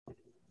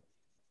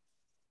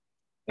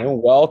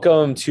And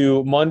welcome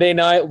to Monday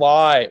Night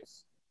Live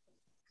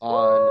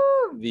on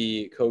Woo!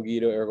 the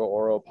Cogito Ergo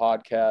Oro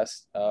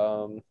podcast.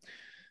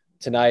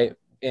 Tonight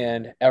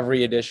and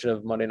every edition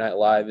of Monday Night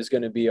Live is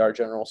going to be our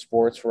general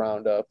sports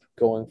roundup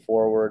going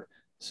forward.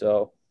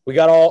 So we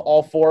got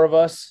all four of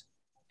us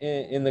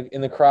in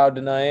the crowd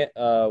tonight.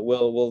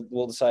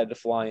 We'll decide to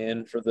fly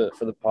in for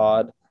the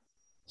pod.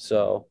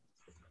 So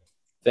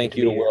thank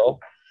you to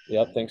Will.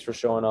 Yep, thanks for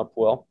showing up,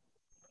 Will.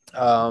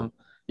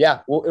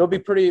 It'll be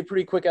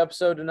pretty quick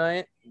episode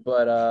tonight,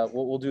 but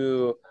we'll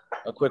do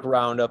a quick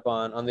roundup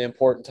on the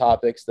important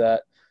topics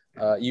that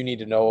you need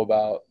to know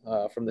about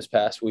from this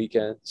past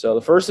weekend. So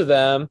the first of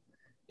them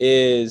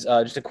is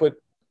just a quick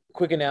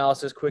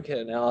hit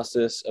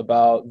analysis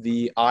about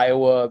the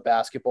Iowa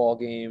basketball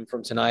game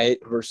from tonight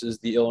versus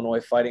the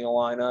Illinois Fighting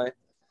Illini.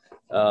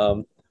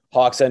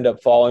 Hawks end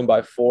up falling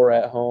by 4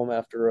 at home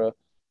after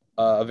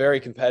a very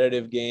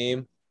competitive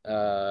game.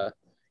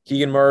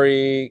 Keegan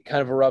Murray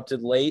kind of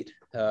erupted late.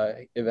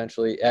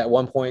 Eventually, at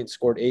one point,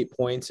 scored 8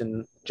 points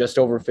in just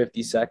over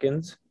 50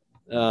 seconds.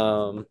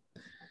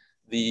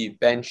 The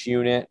bench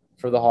unit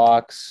for the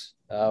Hawks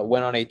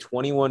went on a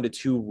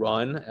 21-2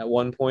 run at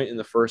one point in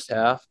the first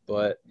half.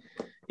 But,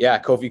 yeah,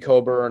 Kofi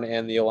Cockburn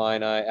and the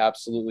Illini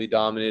absolutely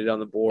dominated on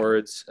the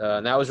boards.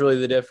 And that was really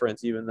the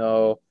difference, even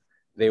though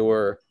they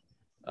were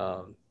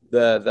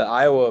the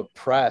Iowa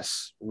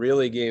press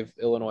really gave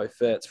Illinois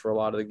fits for a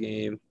lot of the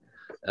game.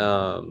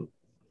 The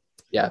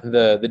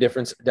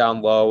difference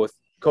down low with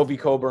Kofi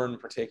Cockburn in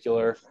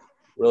particular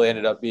really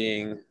ended up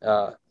being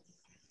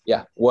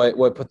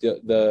what put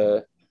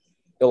the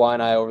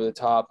Illini over the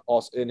top,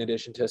 also in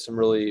addition to some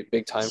really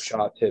big time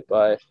shots hit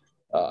by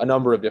a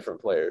number of different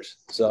players.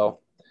 So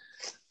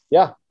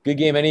yeah, good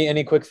game.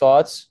 Any quick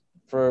thoughts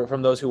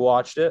from those who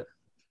watched it?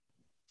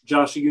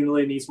 Josh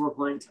Agunale needs more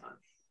playing time.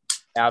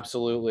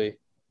 Absolutely.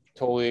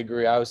 Totally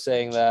agree. I was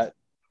saying that.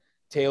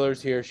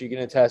 Taylor's here. She can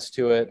attest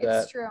to it.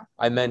 It's true.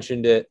 I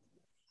mentioned it,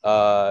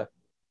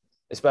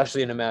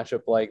 especially in a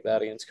matchup like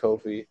that against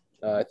Kofi.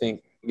 I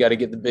think you got to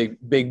get the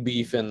big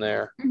beef in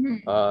there.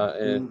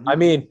 I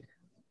mean,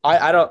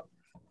 I don't.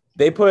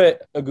 They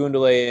put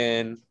Agundale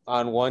in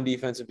on one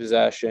defensive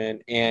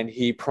possession, and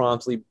he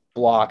promptly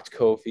blocked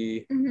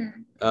Kofi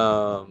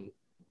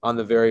on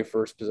the very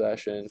first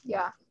possession.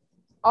 Yeah.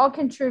 I'll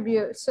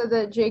contribute so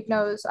that Jake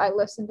knows I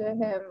listen to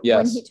him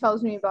when he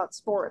tells me about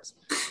sports.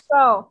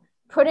 So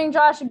putting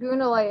Josh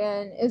Agunale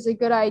in is a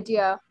good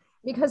idea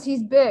because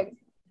he's big.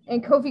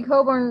 And Kofi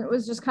Cockburn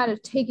was just kind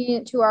of taking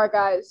it to our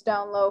guys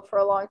down low for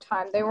a long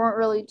time. They weren't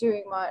really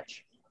doing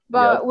much.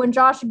 But when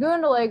Josh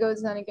Agunale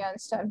goes in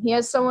against him, he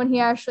has someone he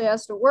actually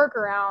has to work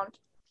around.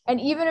 And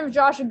even if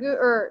Josh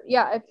Agunale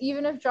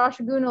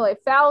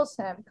fouls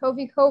him,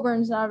 Kofi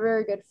Cockburn's not a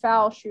very good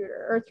foul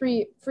shooter or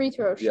free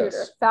throw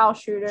shooter, foul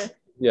shooter.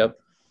 Yep.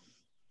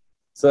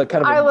 So that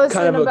kind of I was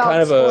going to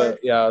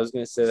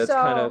say that's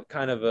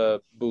kind of a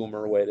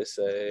boomer way to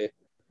say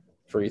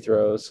free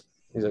throws.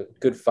 He's a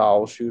good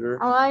foul shooter.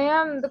 Well, I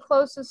am the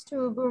closest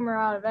to a boomer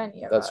out of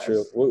any of us. That's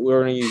true.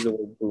 We're going to use the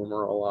word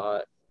boomer a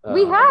lot.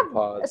 We have.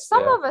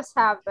 Some of us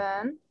have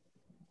been.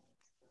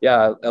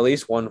 Yeah, at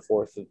least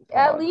 1/4 of the pod.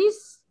 At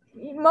least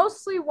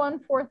mostly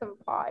 1/4 of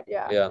a pod,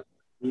 yeah.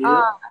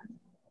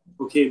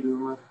 Okay,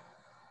 boomer.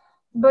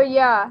 But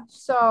yeah,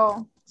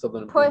 so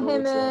something put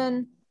him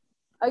in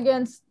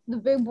against the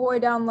big boy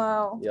down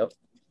low. Yep.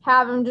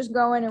 Have him just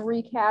go in and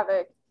wreak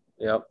havoc.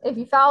 Yep. If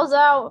he fouls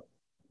out,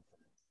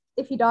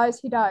 if he dies,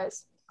 he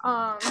dies.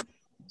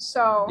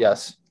 So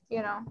yes.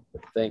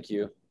 Thank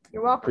you.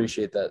 You're welcome.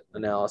 Appreciate that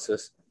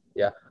analysis.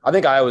 Yeah. I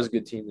think Iowa's a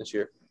good team this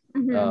year.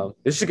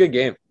 It's just a good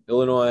game.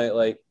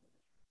 Illinois,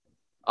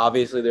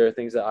 obviously there are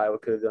things that Iowa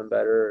could have done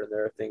better, and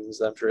there are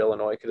things I'm sure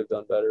Illinois could have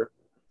done better,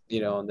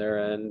 on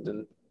their end.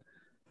 And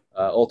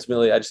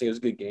ultimately, I just think it was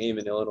a good game,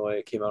 and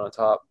Illinois came out on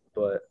top.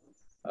 But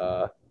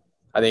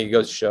I think it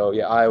goes to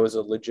show, Iowa's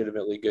a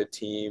legitimately good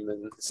team,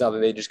 and it's not that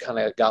they just kind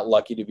of got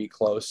lucky to be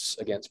close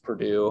against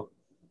Purdue.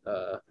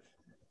 I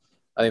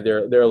think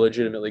they're a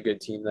legitimately good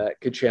team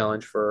that could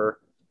challenge for,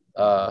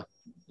 a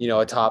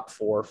top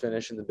 4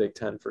 finish in the Big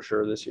Ten for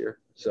sure this year.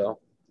 So,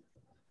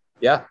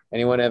 yeah.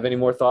 Anyone have any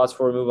more thoughts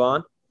before we move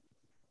on?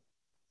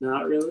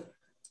 Not really.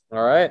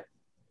 All right.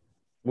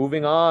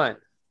 Moving on.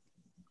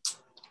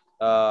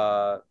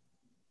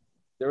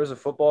 There was a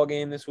football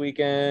game this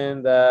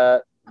weekend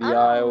that the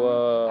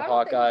Iowa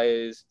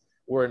Hawkeyes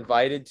were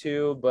invited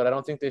to, but I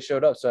don't think they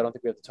showed up, so I don't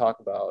think we have to talk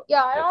about it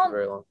for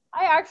very long.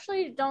 I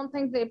actually don't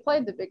think they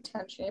played the Big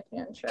Ten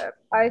championship.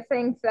 I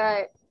think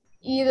that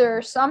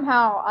either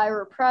somehow I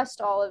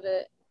repressed all of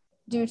it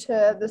due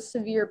to the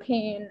severe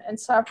pain and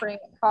suffering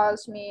it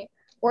caused me,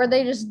 or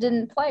they just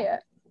didn't play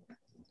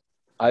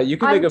it. You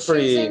can make a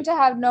pretty. I'm choosing to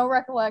have no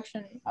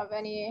recollection of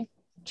any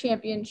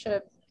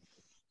championship.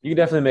 You can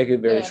definitely make a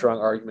very strong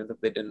argument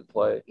that they didn't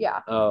play.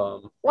 Yeah.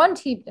 One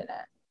team didn't.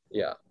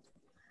 Yeah.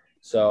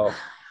 So,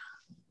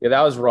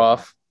 that was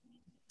rough.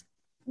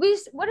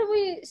 What did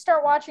we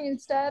start watching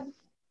instead?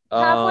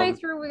 Halfway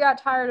through, we got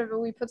tired of it.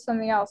 We put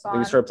something else on.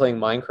 We started playing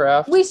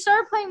Minecraft. We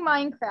started playing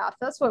Minecraft.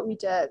 That's what we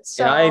did.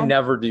 So. And I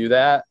never do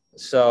that.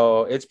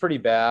 So it's pretty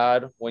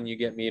bad when you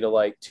get me to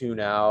like tune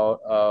out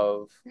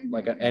of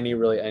like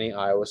any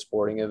Iowa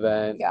sporting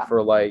event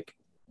for like,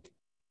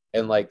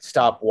 and like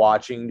stop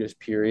watching just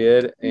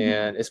period.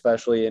 And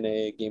especially in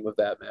a game of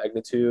that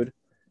magnitude,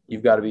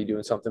 you've got to be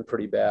doing something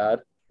pretty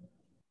bad.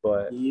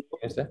 But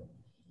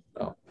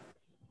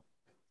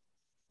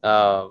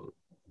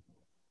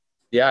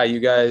yeah, you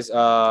guys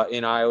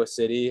in Iowa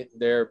City,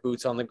 they're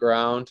boots on the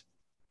ground.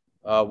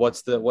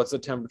 What's the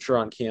temperature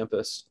on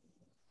campus?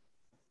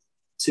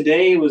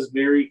 Today was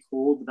very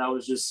cold, but that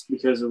was just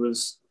because it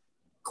was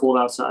cold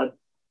outside.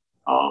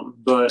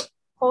 But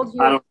cold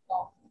here.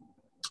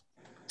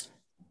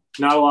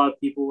 Not a lot of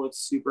people look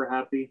super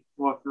happy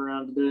walking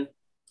around today.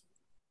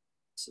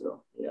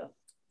 So yeah.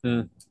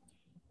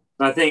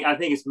 I think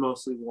it's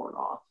mostly worn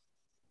off.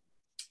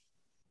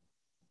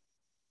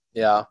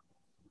 Yeah.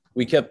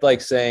 We kept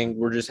like saying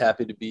we're just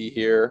happy to be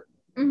here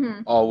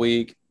all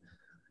week.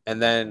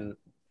 And then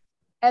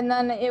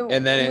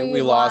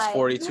we lost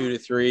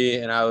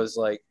 42-3, and I was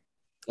like,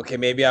 okay,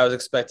 maybe I was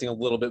expecting a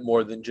little bit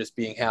more than just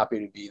being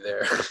happy to be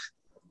there.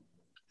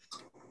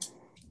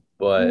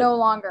 But no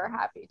longer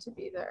happy to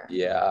be there.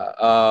 Yeah.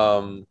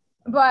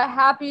 But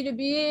happy to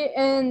be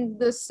in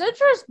the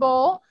Citrus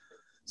Bowl.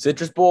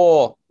 Citrus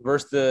Bowl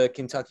versus the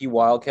Kentucky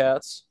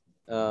Wildcats.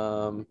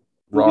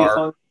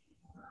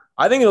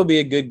 I think it'll be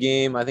a good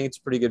game. I think it's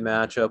a pretty good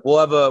matchup. We'll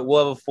have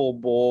a full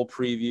bowl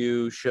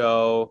preview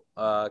show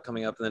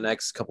coming up in the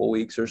next couple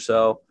weeks or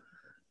so.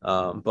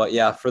 But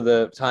yeah, for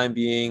the time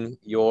being,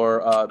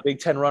 your Big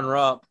Ten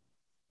runner-up,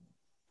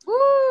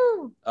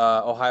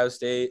 Ohio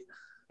State,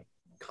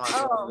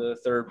 confidently the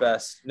third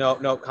best. No,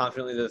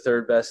 confidently the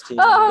third best team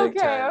in the Big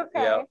Ten.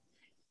 Okay.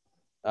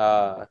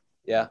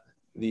 Yeah.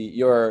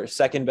 Your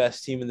second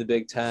best team in the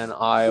Big Ten,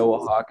 Iowa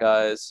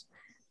Hawkeyes,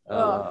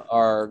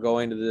 are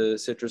going to the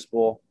Citrus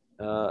Bowl.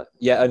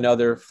 Yet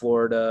another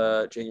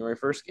Florida January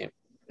 1st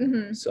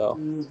game. So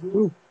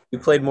we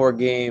played more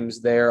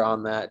games there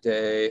on that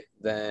day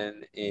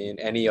than in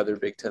any other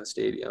Big Ten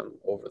stadium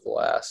over the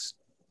last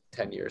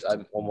 10 years.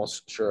 I'm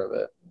almost sure of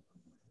it.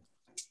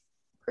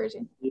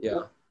 Crazy.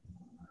 Yeah.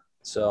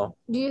 So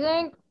do you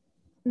think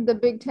the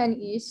Big Ten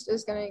East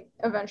is going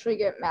to eventually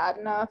get mad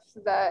enough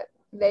that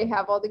they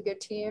have all the good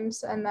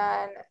teams, and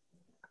then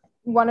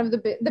one of the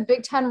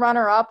Big Ten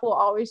runner-up will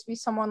always be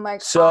someone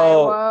like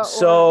Iowa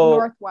or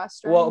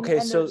Northwestern? Well, okay,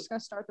 and they're just going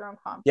to start their own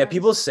conference. Yeah,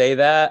 people say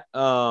that,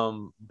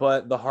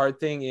 but the hard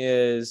thing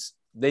is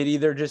they'd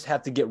either just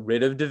have to get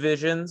rid of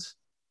divisions.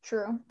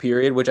 True.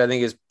 Period, which I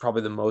think is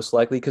probably the most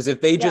likely, because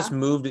if they just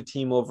moved a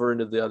team over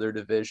into the other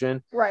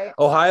division, right?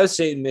 Ohio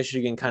State and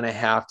Michigan kind of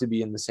have to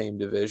be in the same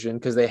division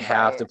because they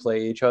have to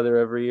play each other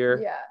every year.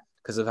 Yeah.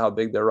 Because of how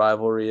big their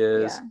rivalry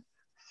is.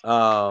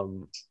 Yeah.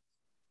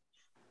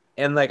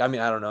 And like, I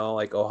mean, I don't know,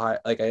 like Ohio,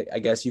 like I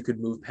guess you could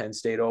move Penn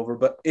State over,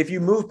 but if you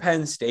move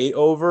Penn State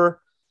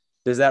over,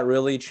 does that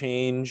really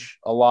change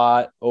a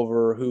lot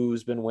over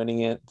who's been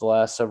winning it the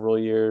last several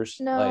years?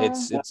 No.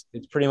 It's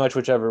pretty much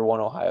whichever one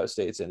Ohio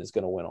State's in is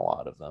going to win a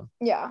lot of them.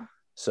 Yeah.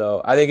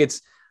 So I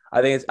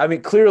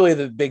mean, clearly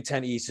the Big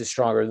Ten East is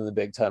stronger than the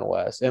Big Ten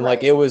West. And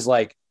like, it was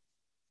like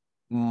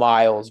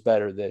miles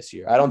better this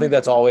year. I don't think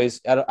that's always,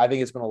 I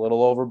think it's been a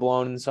little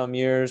overblown in some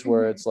years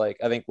where it's like,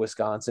 I think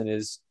Wisconsin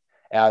has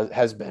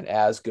been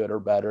as good or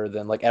better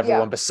than like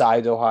everyone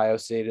besides Ohio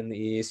State in the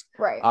East.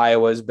 Right.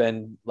 Iowa's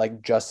been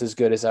like just as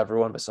good as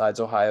everyone besides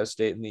Ohio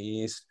State in the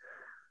East.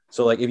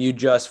 So like if you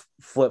just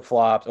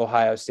flip-flopped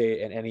Ohio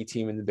State and any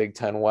team in the Big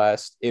Ten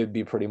West, it would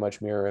be pretty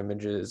much mirror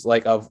images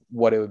like of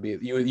what it would be.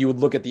 You would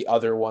look at the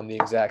other one the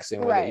exact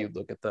same way that you'd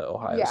look at the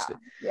Ohio State.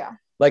 Yeah.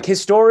 Like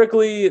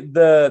historically,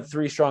 the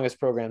three strongest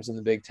programs in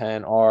the Big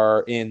Ten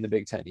are in the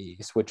Big Ten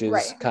East, which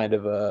is kind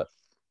of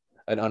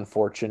an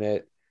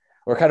unfortunate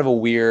or kind of a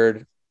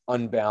weird,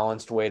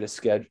 unbalanced way to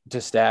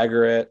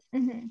stagger it.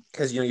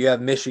 Because, you have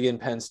Michigan,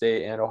 Penn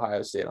State, and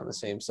Ohio State on the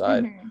same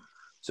side.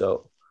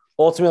 So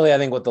ultimately, I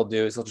think what they'll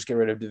do is they'll just get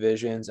rid of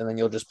divisions, and then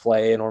you'll just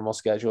play a normal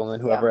schedule, and then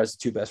whoever has the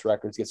two best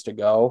records gets to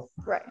go.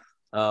 Right.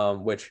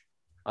 Which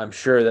I'm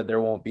sure that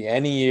there won't be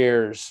any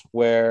years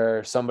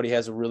where somebody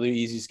has a really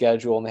easy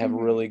schedule and they have a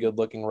really good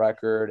looking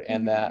record,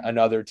 and that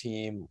another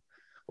team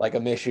like a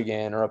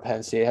Michigan or a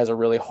Penn State has a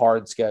really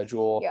hard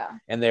schedule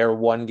and they're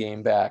one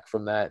game back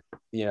from that,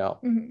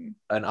 an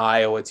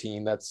Iowa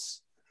team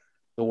that's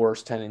the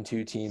worst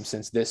 10-2 team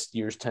since this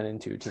year's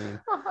 10-2 team,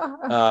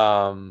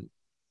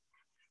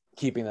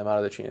 keeping them out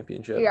of the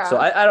championship. Yeah. So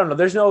I don't know.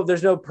 There's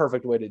no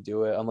perfect way to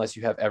do it unless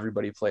you have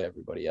everybody play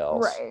everybody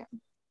else. Right.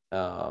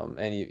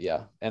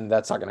 And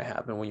that's not going to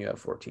happen when you have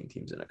 14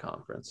 teams in a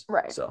conference.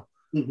 Right. So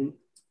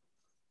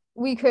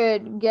we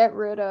could get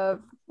rid of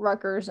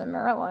Rutgers and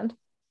Maryland.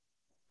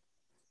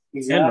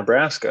 Exactly. And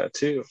Nebraska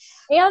too.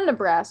 And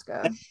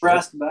Nebraska.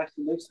 Nebraska back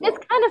to it's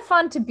kind of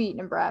fun to beat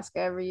Nebraska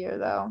every year,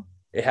 though.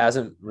 It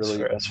hasn't really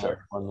been fun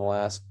the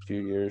last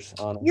few years,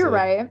 honestly. You're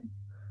right.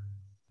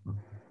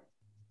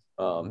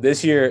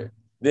 This year,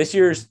 this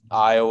year's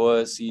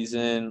Iowa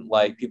season,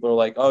 like people are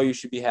like, oh, you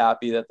should be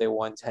happy that they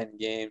won 10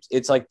 games.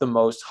 It's like the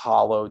most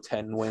hollow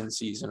 10-win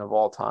season of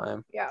all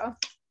time. Yeah.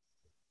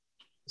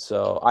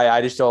 So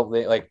I just don't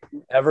think, like,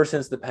 ever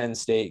since the Penn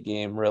State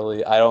game,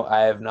 really,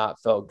 I have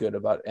not felt good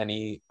about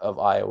any of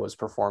Iowa's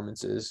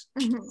performances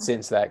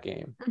since that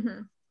game.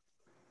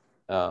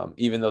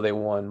 Even though they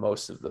won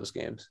most of those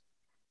games.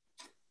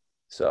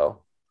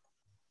 So,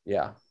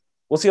 yeah,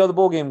 we'll see how the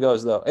bowl game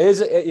goes, though.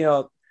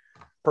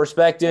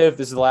 Perspective.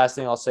 This is the last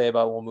thing I'll say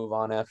about it. We'll move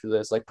on after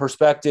this. Like,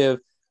 perspective,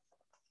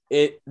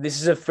 this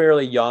is a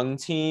fairly young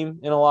team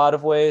in a lot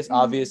of ways.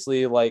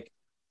 Obviously, like,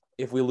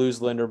 if we lose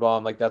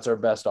Linderbaum, like, that's our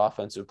best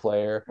offensive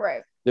player.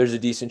 Right. There's a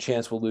decent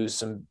chance we'll lose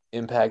some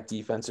impact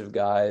defensive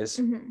guys.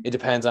 It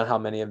depends on how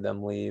many of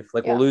them leave.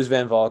 Like, we'll lose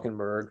Van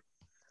Valkenburg.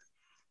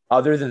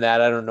 Other than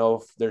that, I don't know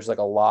if there's like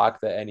a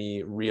lock that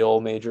any real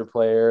major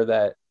player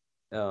that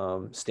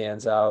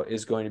stands out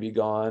is going to be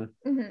gone.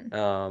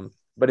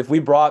 But if we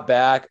brought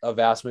back a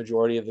vast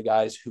majority of the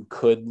guys who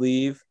could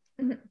leave,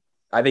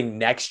 I think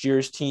next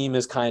year's team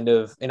is kind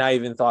of, and I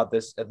even thought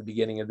this at the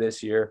beginning of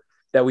this year,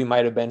 that we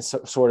might have been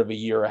sort of a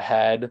year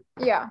ahead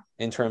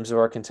in terms of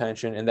our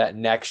contention, and that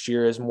next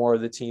year is more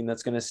of the team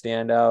that's going to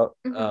stand out.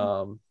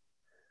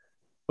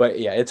 But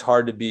yeah, it's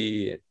hard to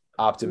be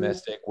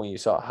optimistic when you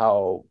saw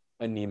how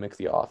anemic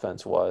the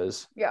offense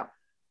was. That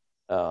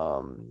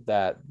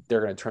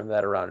they're going to turn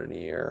that around in a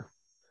year,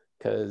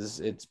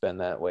 because it's been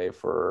that way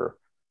for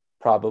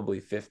probably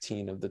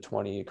 15 of the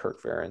 20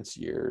 Kirk Ferentz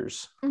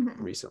years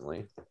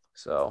recently.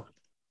 So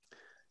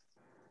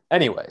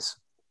anyways,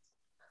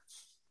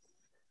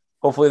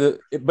 hopefully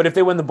but if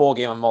they win the bowl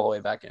game, I'm all the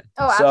way back in.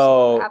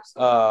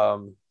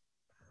 Absolutely.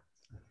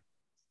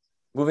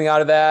 Moving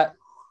out of that,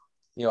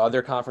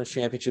 other conference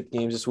championship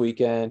games this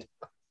weekend,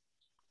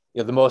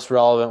 the most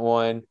relevant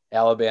one,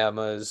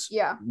 Alabama's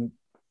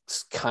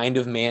kind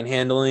of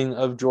manhandling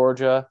of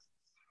Georgia.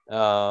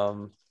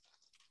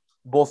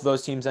 Both of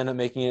those teams end up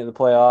making it to the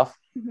playoff.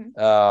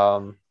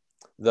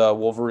 The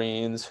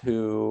Wolverines,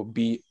 who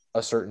beat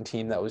a certain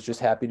team that was just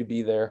happy to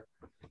be there,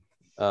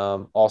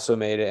 also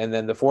made it. And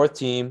then the fourth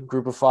team,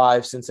 group of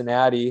 5,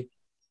 Cincinnati,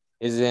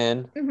 is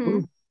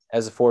in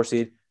as a 4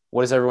 seed.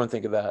 What does everyone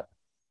think of that?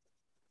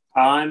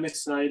 I'm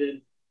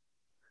excited.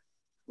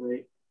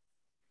 Wait.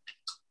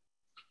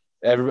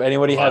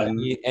 Anybody have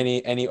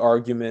any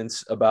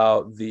arguments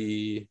about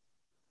their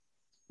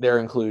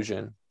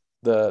inclusion?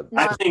 I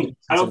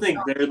don't think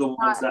they're the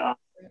ones that I'm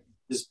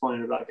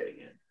disappointed about getting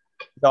in.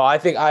 No, I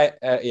think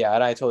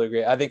and I totally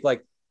agree. I think,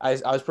 like, I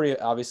was pretty,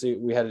 obviously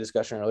we had a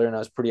discussion earlier and I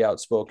was pretty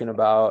outspoken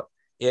about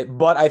it,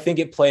 but I think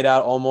it played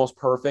out almost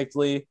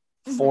perfectly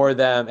for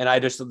them.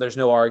 And there's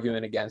no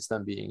argument against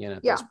them being in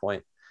at this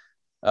point.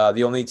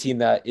 The only team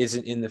that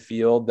isn't in the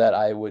field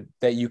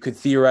that you could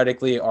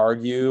theoretically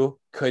argue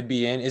could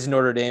be in is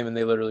Notre Dame, and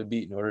they literally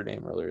beat Notre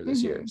Dame earlier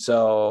this year.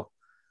 So,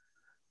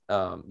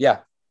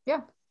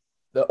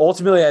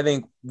 ultimately, I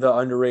think the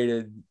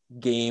underrated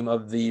game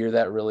of the year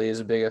that really is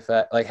a big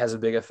effect, like has a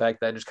big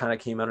effect that just kind of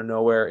came out of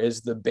nowhere,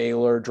 is the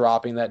Baylor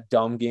dropping that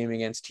dumb game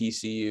against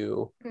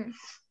TCU.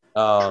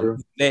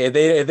 If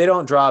they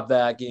don't drop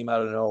that game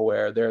out of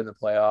nowhere, they're in the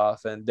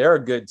playoff, and they're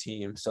a good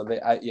team. So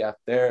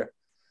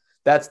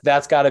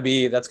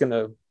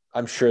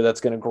I'm sure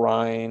that's gonna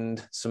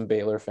grind some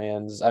Baylor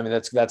fans. I mean,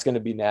 that's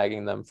gonna be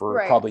nagging them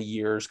for probably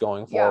years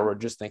going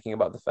forward. Just thinking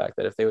about the fact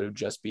that if they would have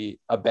just beat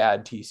a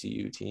bad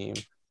TCU team,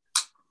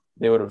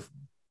 they would have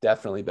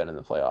definitely been in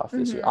the playoff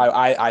this year.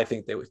 I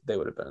think they would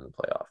have been in the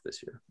playoff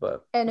this year.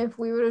 And if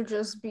we would have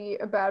just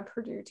beat a bad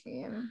Purdue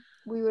team,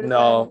 we would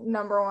have been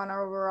number 1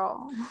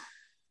 overall.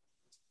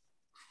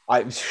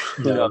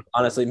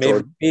 Honestly,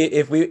 maybe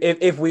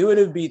if we would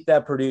have beat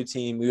that Purdue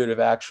team, we would have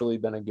actually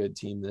been a good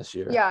team this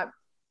year. Yeah.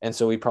 And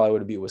so we probably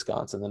would have beat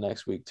Wisconsin the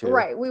next week too.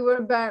 Right. We would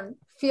have been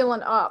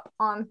feeling up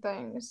on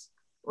things.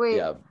 Wait.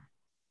 Yeah.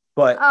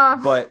 But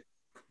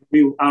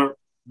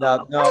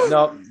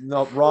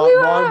no,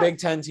 wrong Big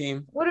Ten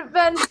team. Would have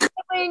been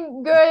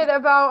feeling good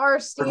about our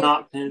team.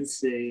 Not Penn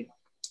State.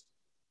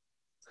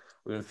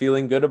 We've been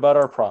feeling good about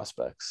our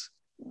prospects.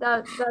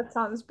 That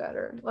sounds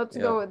better. Let's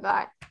go with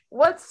that.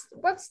 What's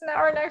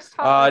our next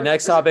topic?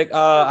 Next topic.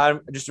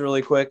 I'm just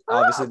really quick.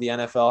 Obviously, the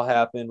NFL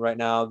happened right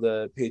now.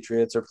 The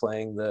Patriots are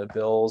playing the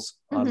Bills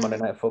on Monday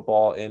Night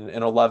Football in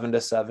an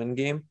 11-7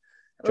 game.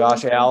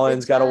 Josh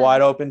Allen's got a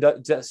wide open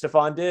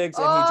Stephon Diggs,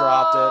 and he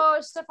dropped it. Oh,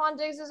 Stephon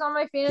Diggs is on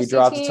my fantasy team. He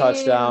dropped a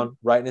touchdown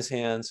right in his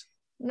hands.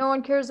 No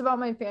one cares about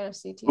my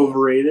fantasy team.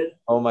 Overrated?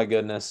 Oh, my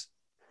goodness.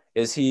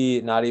 Is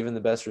he not even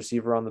the best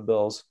receiver on the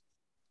Bills?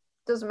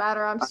 Doesn't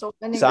matter. I'm still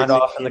winning. Signed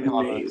off in the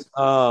comments.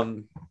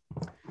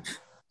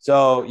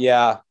 So,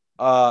 yeah.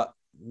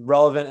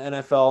 Relevant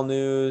NFL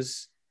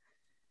news.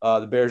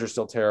 The Bears are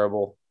still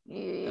terrible.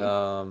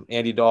 Yeah.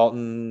 Andy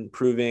Dalton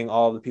proving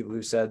all the people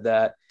who said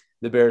that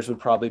the Bears would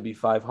probably be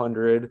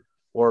 500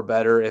 or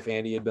better if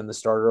Andy had been the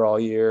starter all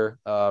year.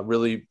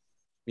 Really,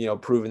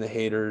 proving the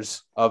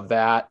haters of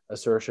that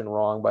assertion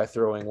wrong by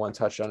throwing 2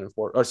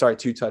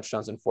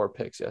 touchdowns and 4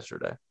 picks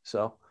yesterday.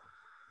 So,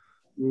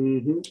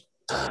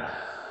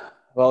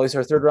 Well, at least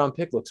our third round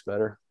pick looks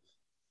better.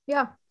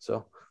 Yeah.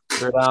 So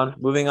third down.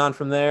 Moving on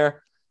from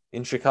there,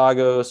 in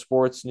Chicago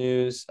sports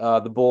news,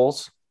 the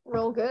Bulls.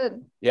 Real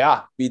good.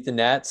 Yeah, beat the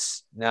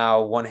Nets.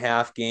 Now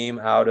 1/2 game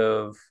out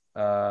of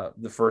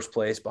the first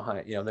place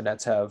behind. The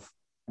Nets have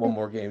one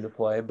more game to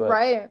play, but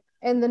right.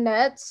 And the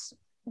Nets,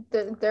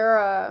 they're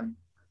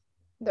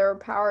a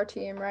power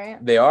team,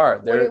 right? They are.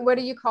 What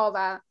do you call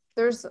that?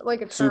 There's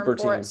like a term super for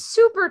team. it.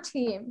 Super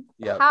team.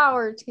 Yeah.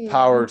 Power team.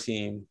 Power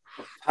team.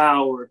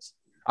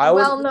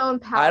 Well-known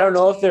power. I don't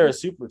know team. if they're a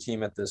super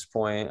team at this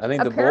point. I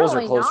think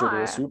Apparently the Bulls are closer not.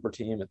 to a super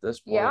team at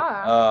this point.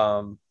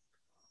 Yeah.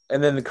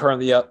 And then the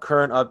current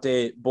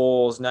update: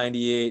 Bulls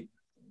 98,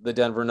 the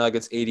Denver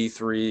Nuggets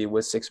 83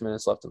 with 6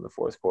 minutes left in the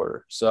fourth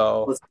quarter.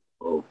 So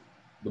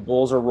the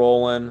Bulls are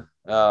rolling.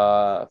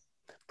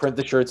 Print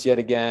the shirts yet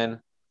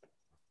again.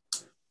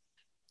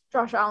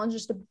 Josh Allen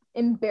just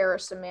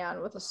embarrassed a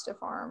man with a stiff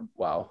arm.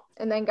 Wow.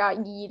 And then got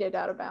yeeted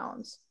out of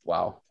bounds.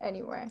 Wow.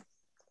 Anyway.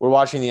 We're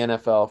watching the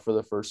NFL for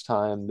the first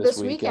time this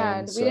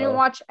weekend. We didn't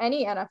watch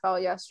any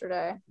NFL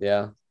yesterday.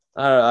 Yeah.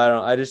 I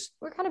don't.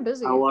 We're kind of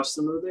busy. I watched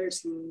some of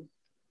theirs.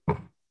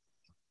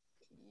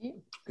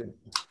 Good.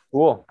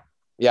 Cool.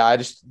 Yeah,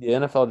 the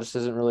NFL just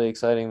isn't really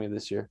exciting me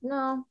this year.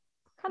 No.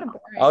 Kind of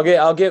boring.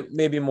 I'll get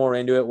maybe more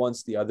into it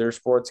once the other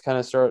sports kind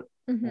of start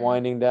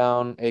winding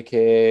down,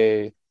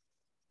 aka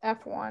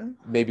F1.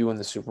 Maybe when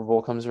the Super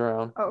Bowl comes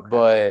around. Okay.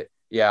 But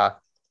yeah,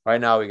 right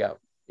now we got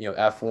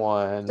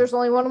F1. There's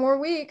only one more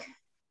week.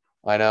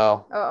 I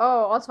know.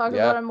 I'll talk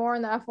about it more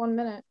in the F1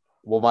 minute.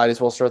 Well, might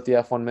as well start the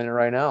F1 minute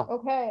right now.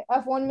 Okay,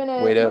 F1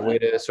 minute. Way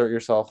to assert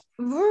yourself.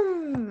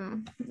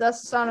 Vroom.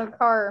 That's the sound of a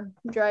car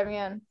driving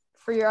in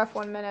for your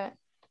F1 minute.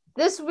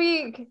 This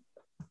week,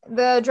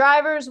 the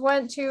drivers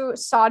went to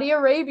Saudi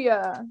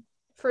Arabia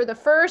for the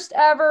first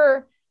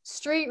ever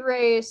street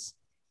race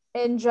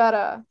in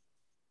Jeddah.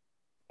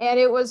 And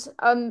it was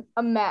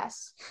a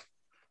mess.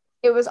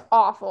 It was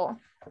awful.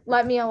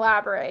 Let me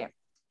elaborate.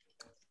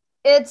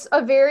 It's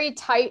a very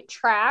tight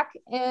track,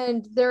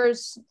 and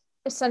there's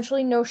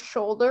essentially no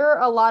shoulder.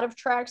 A lot of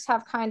tracks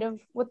have kind of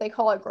what they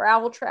call a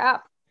gravel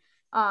trap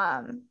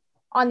on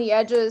the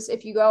edges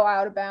if you go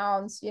out of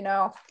bounds,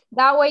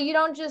 That way you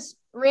don't just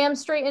ram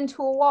straight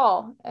into a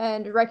wall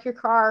and wreck your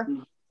car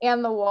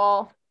and the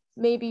wall,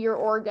 maybe your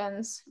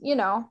organs,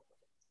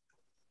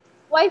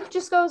 Life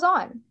just goes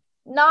on.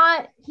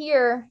 Not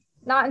here,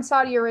 not in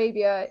Saudi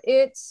Arabia.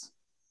 It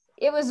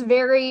was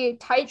very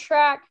tight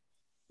track.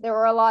 There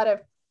were a lot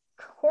of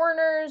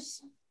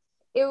corners.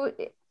 It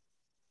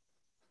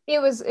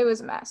was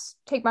a mess.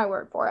 Take my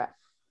word for it.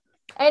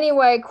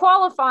 Anyway,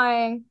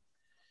 qualifying.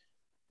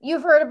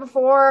 You've heard it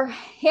before.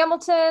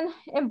 Hamilton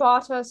and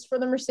Bottas for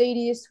the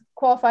Mercedes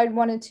qualified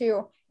 1 and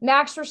 2.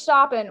 Max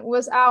Verstappen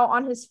was out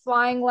on his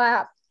flying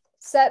lap,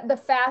 set the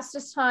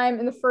fastest time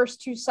in the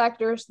first 2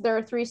 sectors. There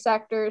are 3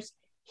 sectors.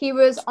 He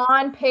was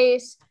on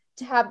pace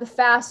to have the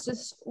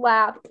fastest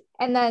lap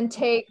and then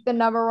take the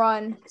number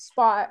 1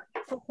 spot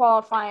for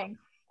qualifying.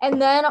 And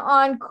then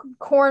on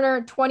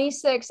corner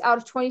 26 out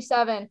of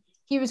 27,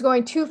 he was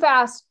going too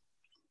fast,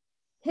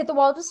 hit the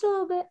wall just a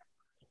little bit,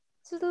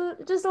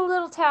 just a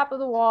little tap of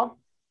the wall,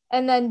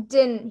 and then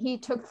didn't. He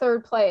took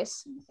 3rd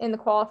place in the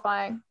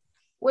qualifying,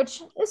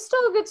 which is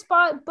still a good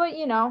spot, but,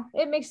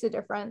 it makes a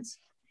difference.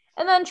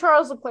 And then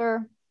Charles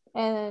Leclerc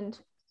and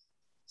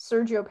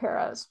Sergio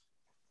Perez.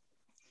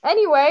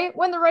 Anyway,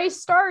 when the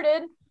race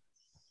started,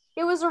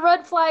 it was a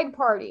red flag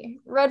party.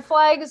 Red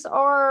flags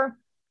are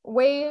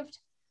waved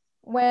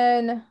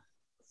when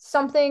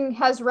something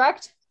has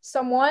wrecked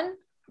someone,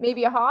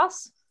 maybe a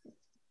Haas.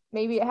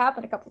 Maybe it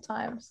happened a couple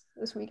times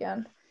this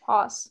weekend.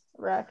 Haas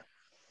wreck.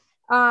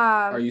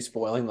 Are you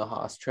spoiling the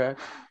Haas track?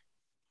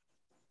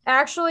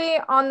 Actually,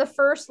 on the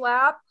first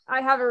lap,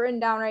 I have it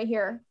written down right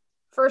here.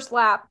 First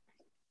lap,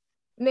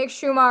 Mick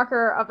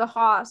Schumacher of the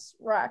Haas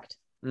wrecked.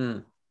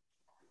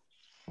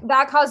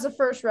 That caused the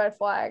first red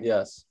flag.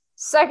 Yes.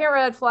 Second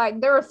red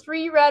flag. There were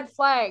 3 red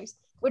flags,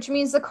 which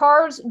means the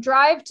cars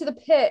drive to the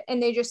pit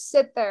and they just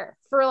sit there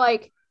for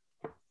like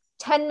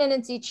 10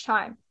 minutes each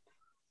time.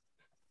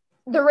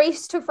 The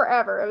race took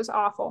forever. It was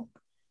awful.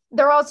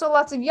 There are also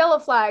lots of yellow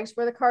flags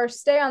where the cars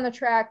stay on the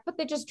track, but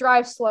they just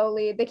drive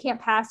slowly. They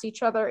can't pass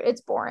each other.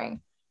 It's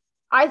boring.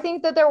 I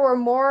think that there were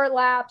more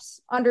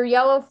laps under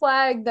yellow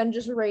flag than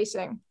just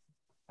racing.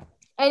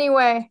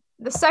 Anyway,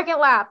 the second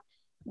lap,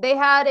 they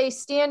had a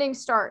standing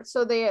start.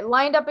 So they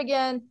lined up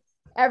again.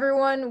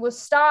 Everyone was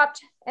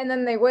stopped, and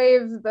then they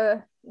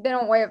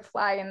don't wave a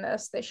flag in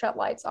this. They shut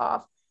lights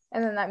off,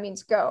 and then that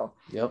means go.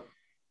 Yep.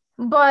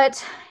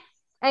 But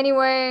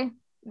anyway,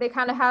 they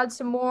kind of had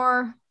some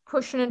more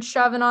pushing and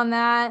shoving on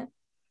that.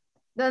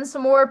 Then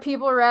some more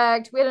people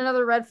wrecked. We had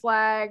another red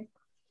flag,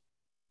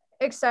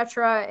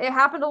 etc. It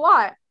happened a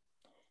lot.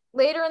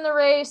 Later in the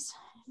race,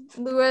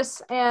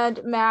 Lewis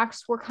and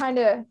Max were kind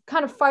of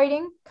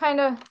fighting, kind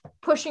of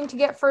pushing to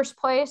get first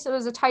place. It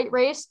was a tight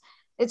race.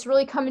 It's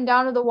really coming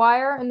down to the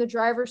wire in the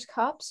Drivers'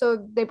 Cup,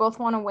 so they both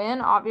want to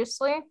win,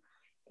 obviously.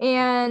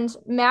 And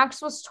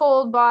Max was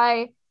told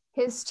by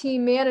his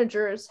team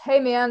managers, hey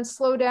man,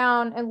 slow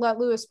down and let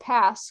Lewis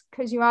pass,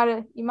 because you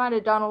might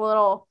have done a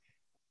little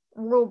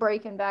rule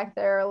breaking back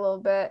there a little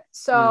bit.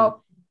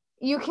 So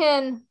you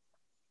can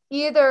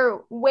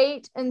either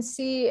wait and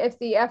see if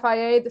the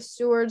FIA, the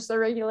stewards, the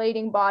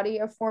regulating body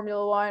of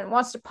Formula One,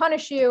 wants to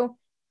punish you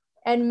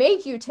and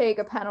make you take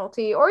a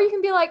penalty, or you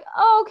can be like,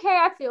 oh, okay,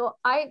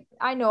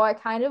 I know I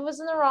kind of was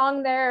in the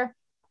wrong there.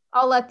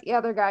 I'll let the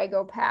other guy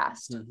go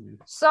past.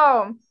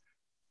 So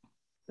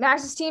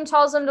Max's team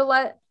tells him to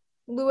let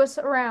Lewis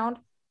around.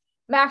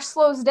 Max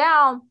slows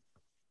down,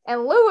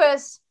 and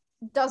Lewis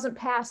doesn't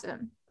pass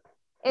him.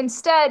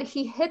 Instead,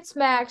 he hits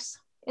Max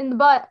in the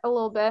butt a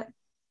little bit,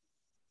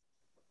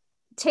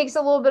 takes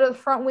a little bit of the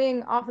front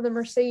wing off of the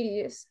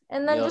Mercedes,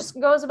 and then just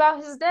goes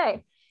about his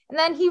day. And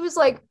then he was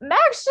like,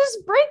 Max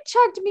just brake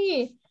checked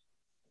me,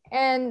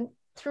 and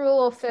threw a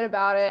little fit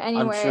about it.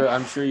 Anyway,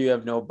 I'm sure you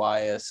have no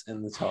bias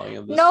in the telling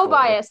of this. No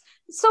bias.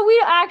 So we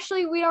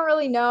don't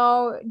really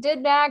know.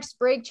 Did Max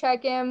brake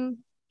check him?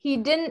 He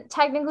didn't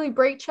technically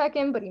brake check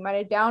him, but he might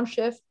have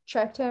downshift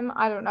checked him.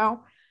 I don't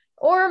know.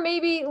 Or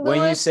maybe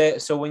Lewis...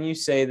 when you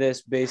say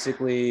this,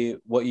 basically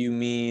what you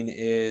mean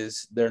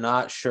is they're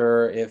not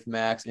sure if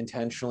Max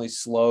intentionally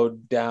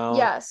slowed down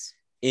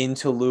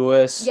into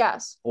Lewis,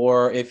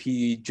 or if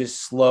he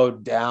just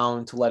slowed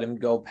down to let him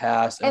go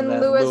past, and then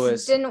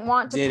Lewis didn't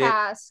want to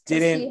pass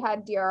because he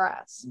had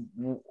DRS,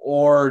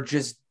 or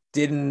just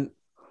didn't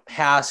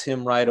pass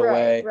him right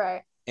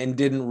away, and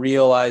didn't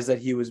realize that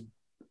he was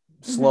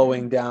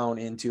slowing down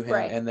into him,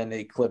 and then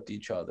they clipped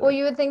each other. Well,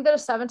 you would think that a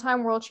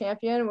 7-time world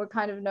champion would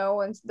kind of know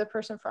when the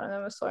person in front of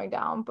them was slowing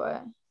down,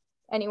 but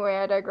anyway,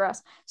 I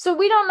digress. So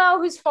we don't know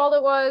whose fault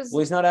it was. Well,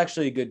 he's not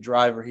actually a good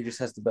driver. He just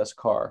has the best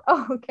car.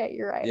 Oh, okay,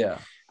 you're right. Yeah.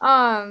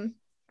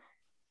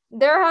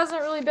 There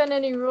hasn't really been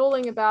any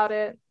ruling about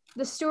it.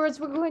 The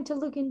stewards were going to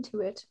look into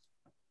it.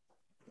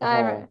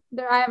 I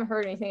haven't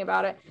heard anything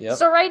about it. Yep.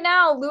 So right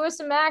now, Lewis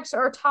and Max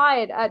are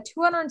tied at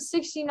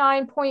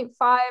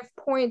 269.5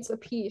 points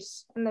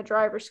apiece in the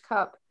Drivers'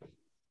 Cup.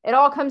 It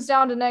all comes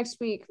down to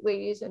next week,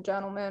 ladies and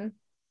gentlemen.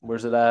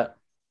 Where's it at?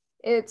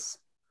 It's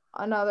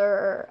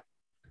another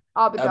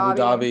Abu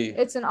Dhabi.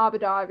 It's in Abu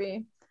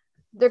Dhabi.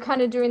 They're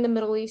kind of doing the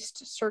Middle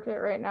East circuit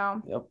right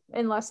now. Yep.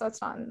 Unless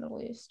that's not in the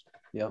Middle East.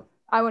 Yep.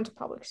 I went to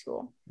public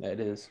school. Yeah, it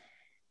is.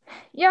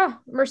 Yeah,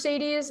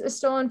 Mercedes is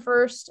still in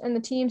first in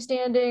the team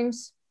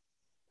standings.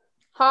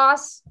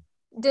 Haas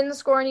didn't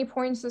score any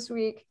points this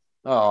week.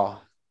 Oh.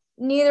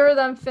 Neither of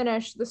them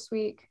finished this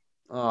week.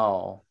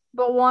 Oh.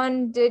 But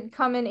one did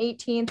come in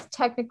 18th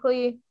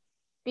technically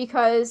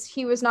because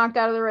he was knocked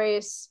out of the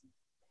race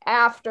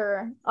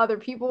after other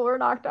people were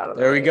knocked out of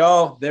the race.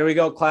 There we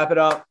go. Clap it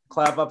up.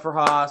 Clap up for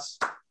Haas.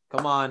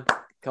 Come on.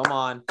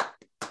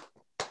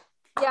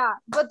 Yeah,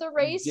 but the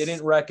race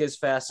didn't wreck as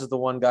fast as the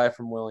one guy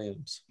from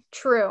Williams.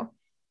 True.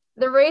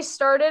 The race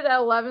started at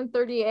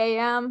 11:30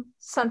 a.m.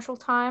 Central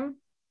Time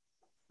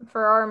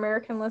for our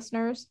American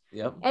listeners.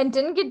 Yep. And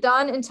didn't get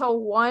done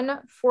until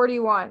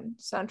 1:41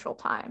 Central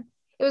Time.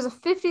 It was a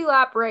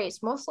 50-lap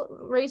race. Most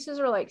races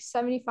are like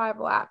 75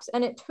 laps,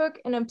 and it took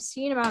an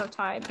obscene amount of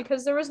time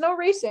because there was no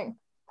racing.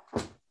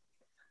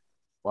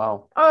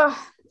 Wow.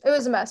 It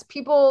was a mess.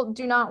 People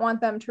do not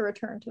want them to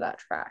return to that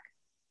track.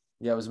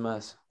 Yeah, it was a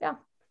mess. Yeah.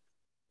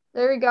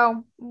 There you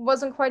go.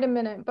 Wasn't quite a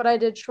minute, but I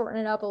did shorten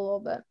it up a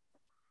little bit.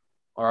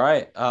 All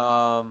right.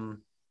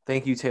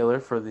 Thank you, Taylor,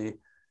 for the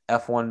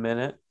F1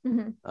 minute.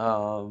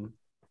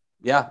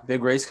 Yeah,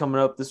 big race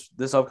coming up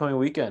this upcoming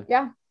weekend.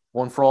 Yeah.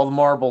 One for all the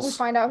marbles. We'll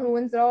find out who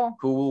wins it all.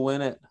 Who will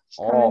win it?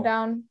 Coming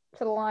down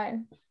to the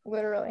line,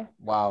 literally.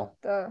 Wow.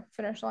 The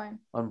finish line.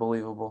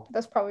 Unbelievable.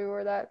 That's probably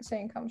where that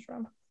saying comes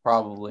from.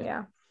 Probably.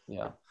 Yeah.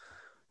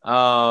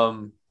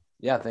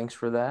 Yeah, thanks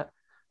for that.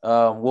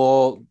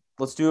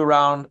 Let's do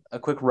a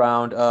quick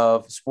round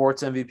of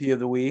sports MVP of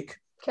the week.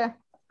 Okay.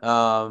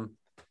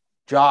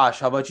 Josh,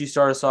 how about you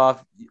start us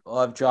off?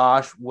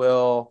 Josh,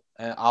 Will,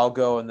 and I'll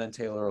go, and then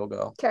Taylor will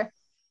go. Okay.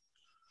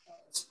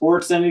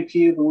 Sports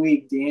MVP of the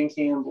week, Dan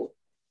Campbell,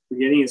 for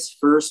getting his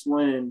first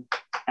win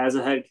as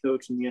a head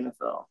coach in the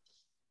NFL.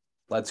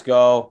 Let's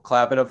go.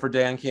 Clap it up for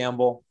Dan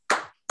Campbell.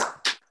 All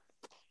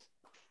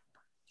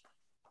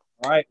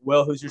right,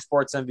 Will, who's your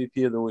sports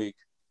MVP of the week?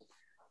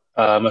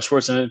 My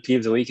sports MVP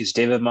of the week is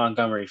David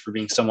Montgomery for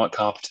being somewhat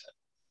competent.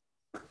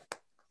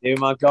 David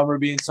Montgomery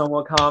being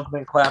somewhat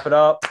competent. Clap it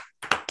up.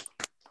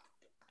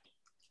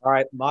 All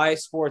right, my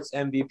sports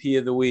MVP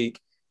of the week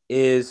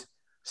is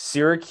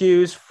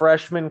Syracuse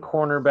freshman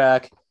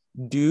cornerback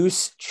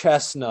Deuce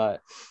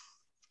Chestnut,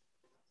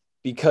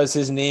 because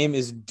his name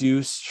is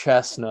Deuce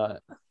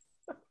Chestnut.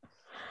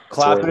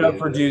 Clap it up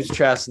for Deuce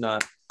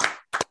Chestnut.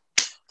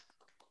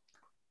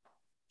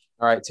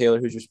 All right, Taylor,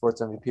 who's your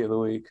sports MVP of the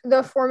week?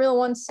 The Formula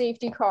One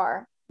safety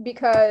car,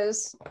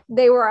 because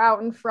they were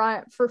out in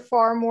front for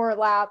far more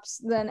laps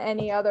than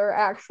any other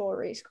actual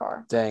race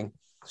car. Dang.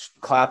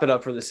 Clap it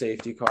up for the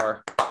safety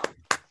car.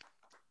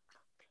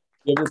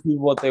 Give the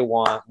people what they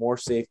want. More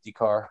safety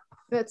car.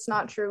 That's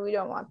not true. We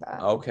don't want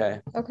that.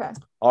 Okay. Okay.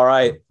 All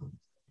right.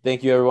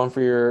 Thank you, everyone,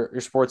 for your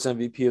sports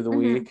MVP of the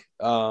week.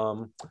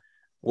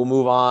 we'll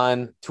move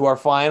on to our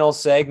final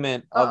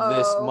segment of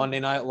this Monday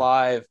Night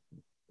Live.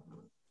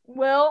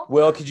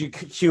 Will, could you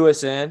cue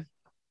us in?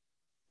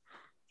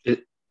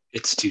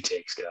 It's 2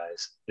 takes,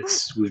 guys.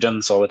 We've done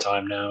this all the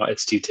time now.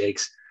 It's 2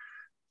 takes.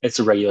 It's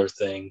a regular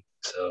thing.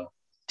 So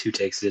 2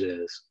 takes it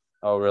is.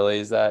 Oh, really?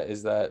 Is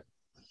that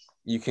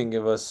you can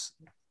give us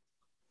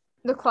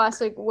the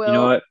classic Will? You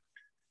know what?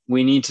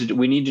 We need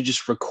to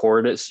just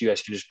record it so you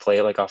guys can just play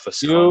it like off a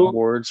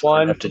soundboard, so I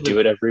don't have to do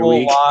it every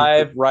week.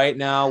 Live right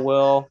now,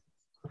 Will,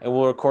 and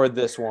we'll record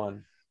this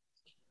one.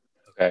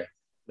 Okay,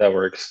 that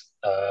works.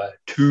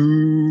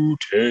 2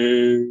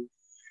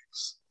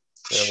 takes.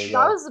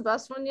 That was the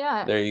best one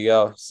yet. There you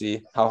go.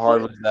 See, how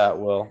hard was that,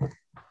 Will?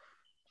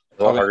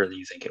 A lot harder than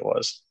you think it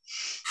was.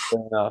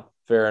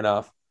 Fair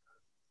enough.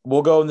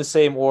 We'll go in the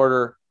same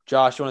order.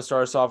 Josh, you want to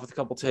start us off with a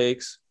couple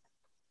takes?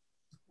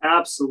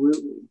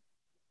 Absolutely.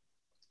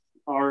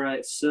 All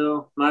right,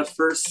 so my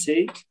first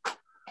take,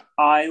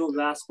 Iowa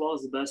basketball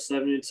is the best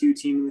 7-2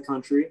 team in the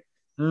country.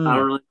 I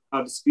don't really know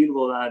how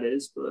disputable that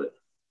is, but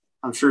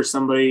I'm sure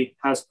somebody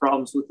has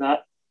problems with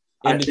that.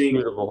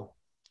 Indisputable.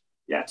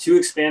 To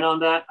expand on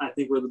that, I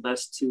think we're the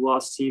best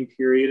 2-loss team,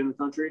 period, in the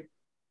country.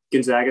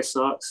 Gonzaga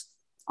sucks.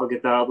 I'll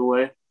get that out of the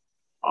way.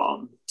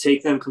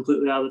 Take them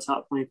completely out of the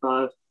top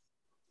 25.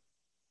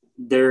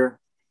 They're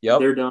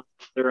done.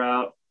 They're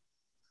out.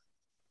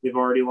 They've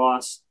already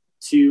lost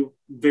 2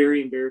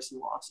 very embarrassing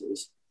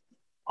losses.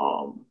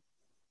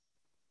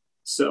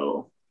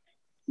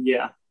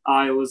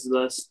 Iowa's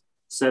the best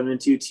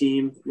 7-2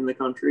 team in the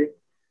country.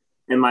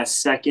 And my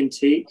second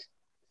take,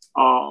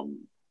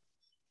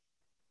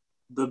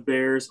 the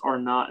Bears are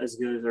not as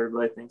good as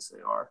everybody thinks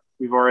they are.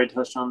 We've already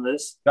touched on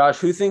this. Josh,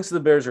 who thinks the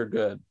Bears are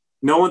good?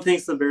 No one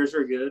thinks the Bears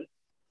are good.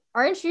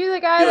 Aren't you the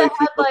guy that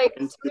had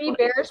 3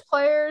 Bears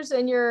players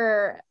in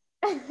your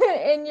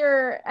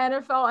NFL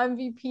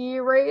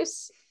MVP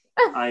race?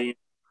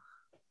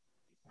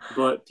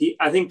 But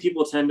I think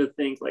people tend to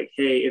think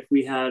hey, if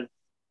we had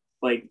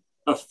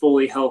a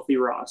fully healthy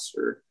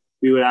roster,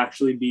 we would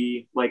actually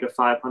be a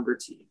 500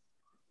 team.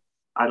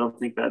 I don't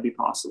think that'd be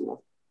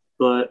possible.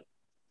 But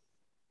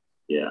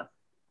yeah,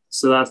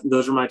 so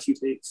those are my 2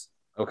 takes.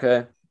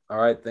 Okay. All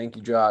right. Thank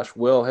you, Josh.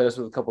 Will, hit us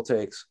with a couple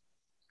takes.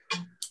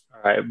 All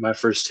right. My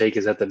first take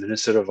is that the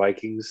Minnesota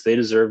Vikings, they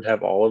deserve to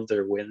have all of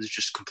their wins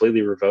just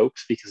completely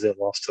revoked because they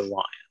lost to the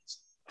Lions.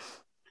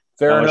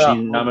 Fair enough.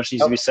 Not much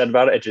needs to be said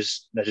about it.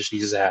 That just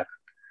needs to happen.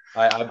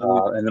 I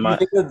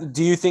believe.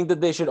 Do you think that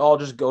they should all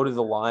just go to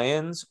the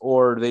Lions,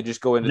 or do they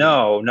just go into?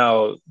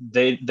 No.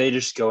 They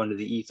just go into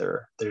the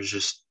ether. They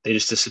just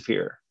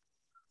disappear.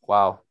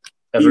 Wow.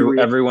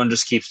 Everyone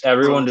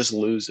just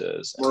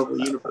loses.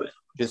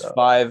 Just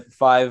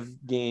five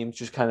games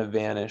just kind of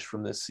vanish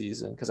from this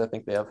season because I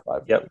think they have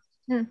 5 games.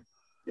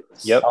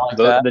 Yep.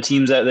 The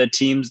teams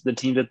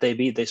that they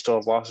beat, they still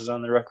have losses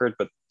on their record,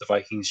 but the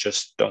Vikings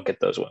just don't get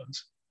those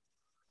wins.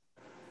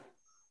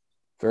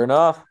 Fair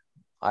enough.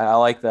 I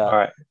like that. All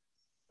right.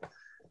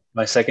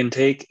 My second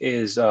take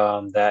is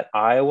that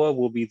Iowa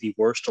will be the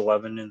worst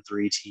 11-3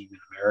 team in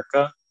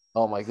America.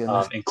 Oh my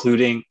goodness.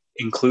 Including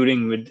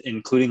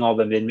all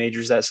the mid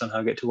majors that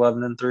somehow get to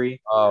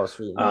 11-3. Oh,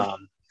 sweet.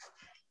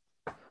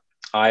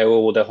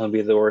 Iowa will definitely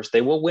be the worst.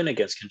 They will win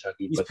against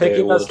Kentucky, He's but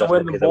they will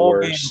definitely be the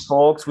worst. Game,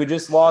 folks. We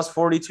just lost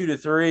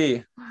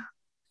 42-3.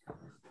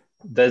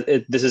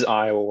 This is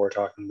Iowa we're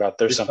talking about.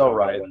 They're somehow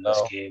going to win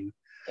this game.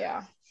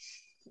 Yeah.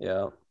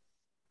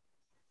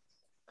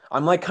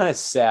 I'm kind of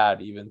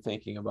sad even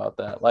thinking about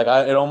that.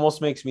 It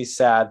almost makes me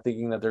sad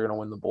thinking that they're going to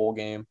win the bowl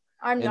game.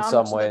 In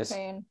some ways,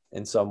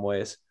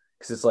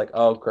 because it's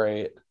oh,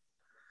 great.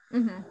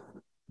 Mm-hmm.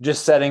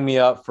 Just setting me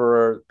up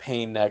for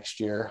pain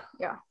next year.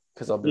 Yeah.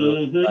 Because I'll be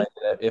really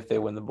excited if they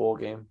win the bowl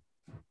game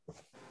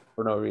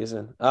for no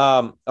reason.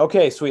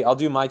 Okay, sweet. I'll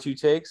do my 2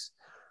 takes.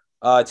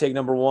 Take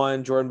number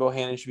 1, Jordan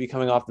Bohannon should be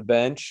coming off the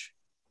bench.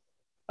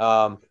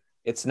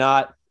 It's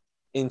not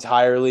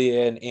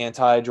entirely an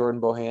anti-Jordan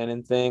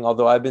Bohannon thing,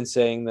 although I've been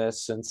saying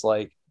this since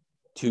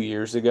 2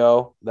 years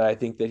ago that I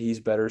think that he's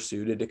better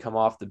suited to come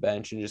off the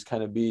bench and just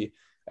kind of be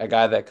a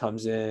guy that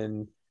comes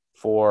in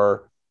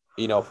for,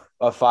 a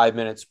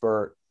 5-minute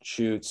spurt,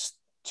 shoots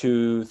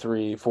 2,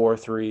 3, 4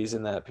 threes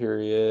in that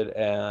period.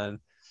 And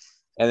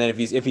then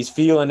if he's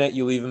feeling it,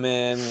 you leave him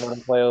in, let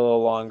him play a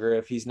little longer.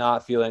 If he's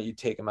not feeling it, you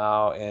take him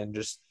out and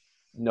just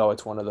know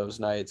it's one of those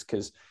nights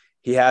because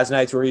he has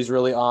nights where he's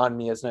really on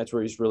and he has nights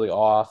where he's really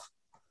off.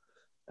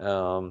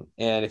 And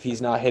if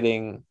he's not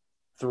hitting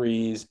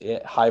threes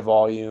at high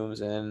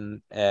volumes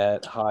and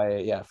at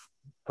high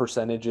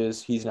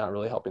percentages, he's not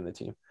really helping the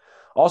team.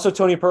 Also,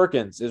 Tony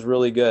Perkins is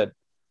really good.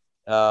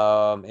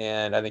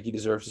 And I think he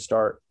deserves to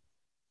start.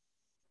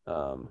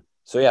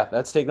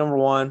 That's take number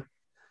 1.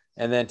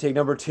 And then take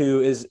number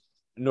 2 is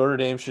Notre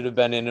Dame should have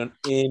been in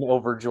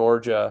over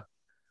Georgia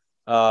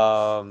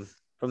from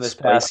this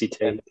spicy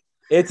take.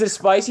 It's a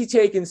spicy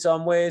take in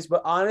some ways,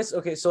 but honest.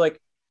 Okay, so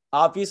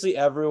obviously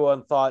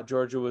everyone thought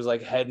Georgia was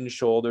head and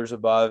shoulders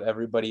above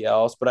everybody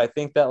else, but I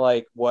think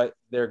that what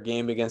their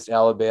game against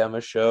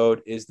Alabama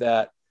showed is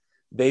that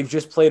they've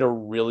just played a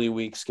really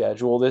weak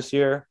schedule this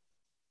year.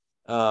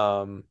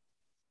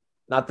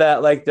 Not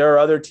that like there are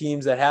other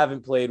teams that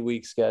haven't played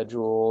weak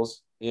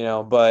schedules,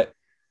 but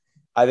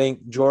I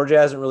think Georgia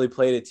hasn't really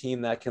played a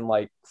team that can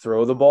like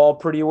throw the ball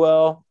pretty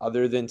well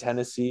other than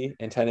Tennessee.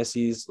 And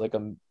Tennessee's like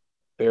a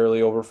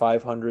barely over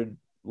 500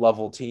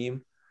 level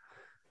team.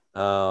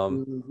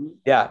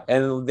 Yeah.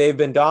 And they've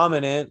been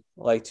dominant,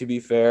 like to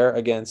be fair,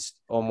 against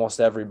almost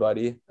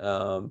everybody.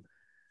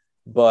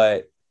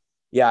 But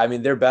yeah, I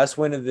mean, their best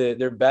win of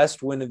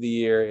the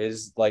year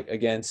is like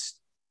against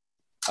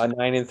a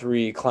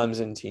 9-3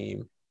 Clemson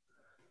team.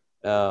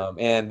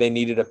 And they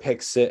needed a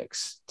pick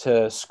six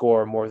to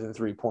score more than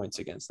 3 points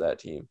against that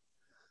team.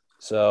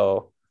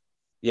 So,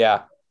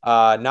 yeah,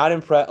 not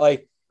impressed.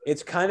 Like,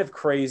 it's kind of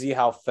crazy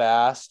how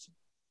fast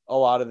a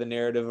lot of the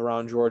narrative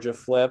around Georgia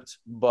flipped,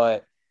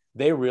 but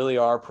they really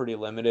are pretty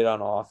limited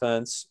on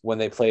offense when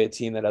they play a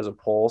team that has a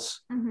pulse.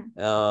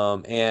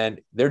 Mm-hmm.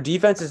 And their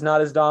defense is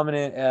not as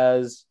dominant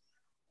as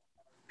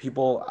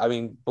people,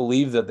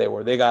 believe that they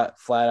were. They got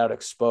flat out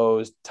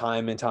exposed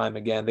time and time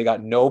again. They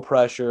got no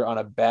pressure on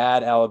a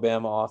bad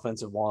Alabama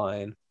offensive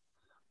line.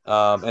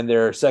 And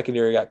their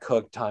secondary got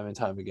cooked time and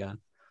time again.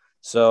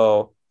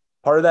 So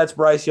part of that's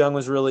Bryce Young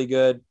was really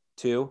good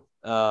too.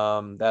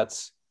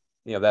 That's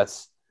you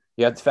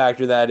have to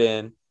factor that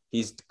in.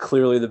 He's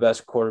clearly the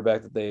best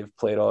quarterback that they've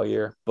played all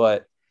year,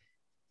 but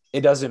it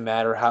doesn't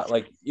matter how,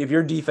 like, if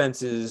your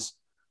defense is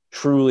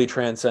truly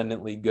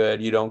transcendently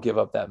good, you don't give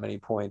up that many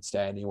points to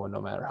anyone, no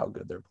matter how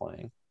good they're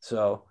playing.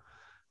 So,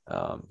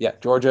 yeah,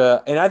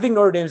 Georgia, and I think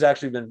Notre Dame's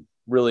actually been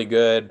really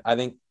good. I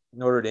think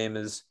Notre Dame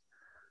is,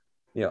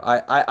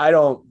 I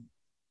don't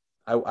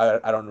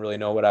really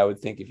know what I would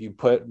think if you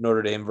put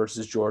Notre Dame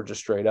versus Georgia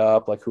straight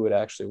up, like who would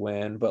actually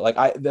win. But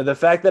like the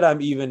fact that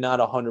I'm even not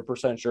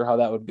 100% sure how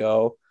that would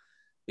go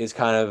is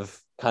kind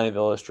of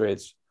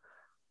illustrates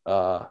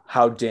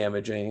how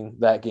damaging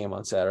that game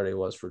on Saturday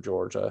was for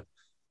Georgia.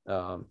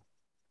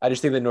 I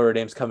just think that Notre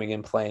Dame's coming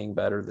in playing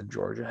better than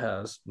Georgia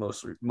has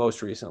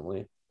most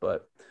recently.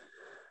 But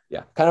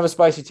yeah, kind of a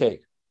spicy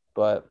take,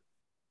 but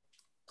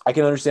I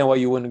can understand why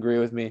you wouldn't agree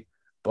with me.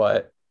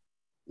 But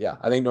yeah,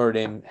 I think Notre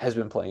Dame has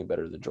been playing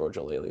better than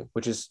Georgia lately,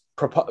 which just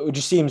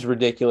seems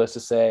ridiculous to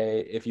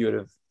say if you would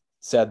have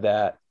said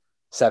that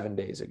 7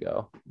 days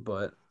ago.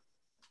 But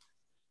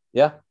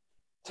yeah,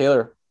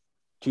 Taylor,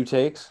 two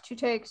takes.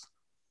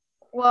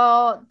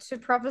 Well, to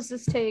preface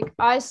this take,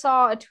 I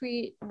saw a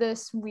tweet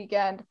this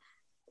weekend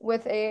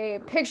with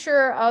a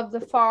picture of the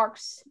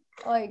Fox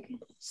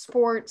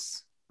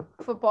sports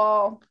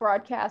football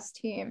broadcast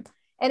team,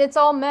 and it's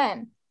all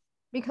men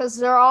because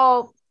they're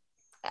all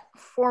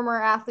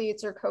former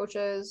athletes or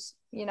coaches,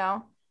 and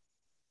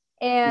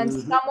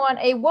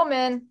a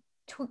woman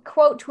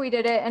quote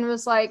tweeted it and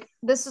was like,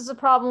 "This is a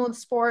problem with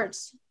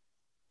sports.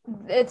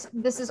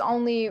 This is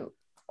only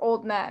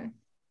old men."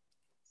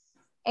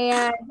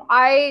 And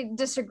I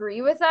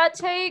disagree with that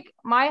take.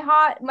 My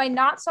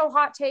not so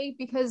hot take,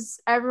 because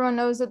everyone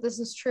knows that this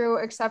is true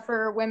except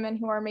for women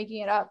who are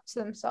making it up to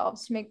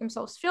themselves to make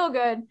themselves feel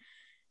good.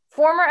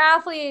 Former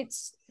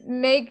athletes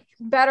make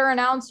better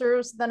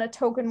announcers than a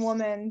token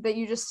woman that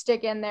you just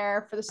stick in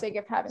there for the sake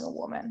of having a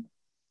woman.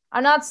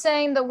 I'm not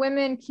saying that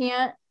women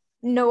can't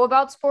know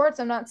about sports.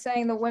 I'm not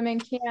saying that women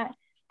can't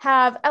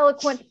have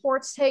eloquent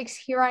sports takes.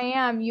 Here I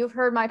am. You've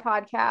heard my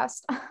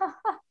podcast.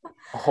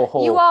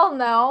 You all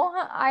know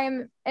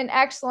I'm an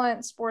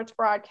excellent sports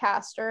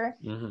broadcaster,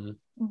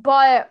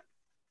 but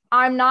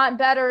I'm not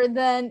better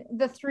than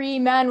the three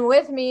men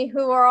with me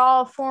who are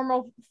all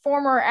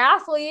former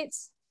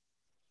athletes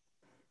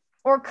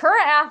or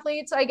current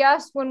athletes, I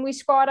guess, when we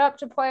squad up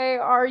to play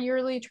our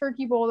yearly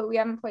turkey bowl that we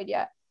haven't played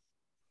yet.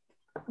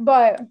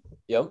 But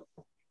yep,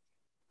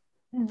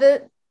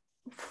 the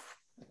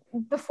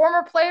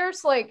former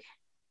players, like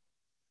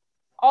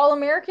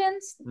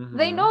All-Americans,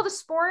 they know the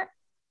sport.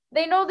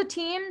 They know the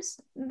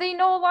teams. They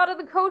know a lot of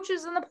the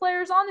coaches and the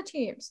players on the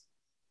teams.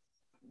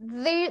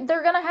 They're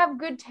going to have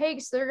good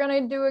takes. They're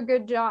going to do a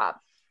good job.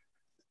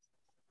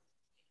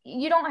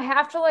 You don't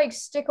have to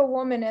stick a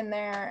woman in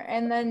there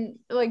and then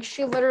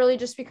she literally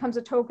just becomes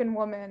a token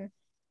woman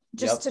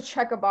just to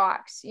check a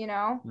box,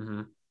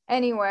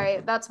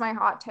 Anyway, that's my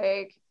hot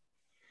take.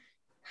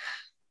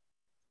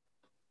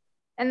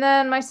 And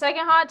then my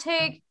second hot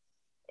take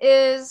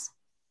is,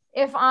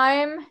 if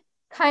I'm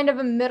kind of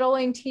a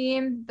middling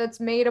team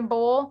that's made a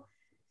bowl,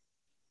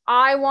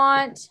 I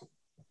want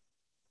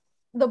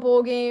the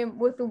bowl game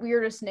with the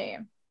weirdest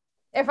name.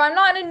 If I'm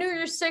not in a New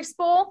Year's Six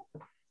bowl,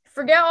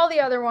 forget all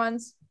the other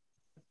ones.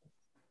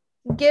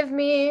 Give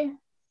me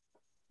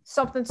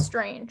something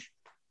strange.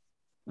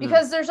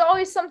 Because there's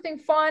always something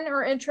fun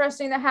or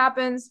interesting that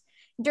happens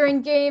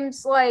during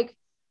games like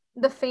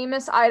the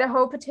famous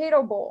Idaho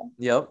Potato Bowl.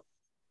 Yep.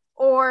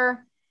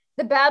 Or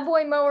the Bad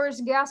Boy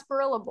Mowers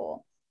Gasparilla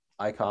Bowl.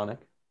 Iconic.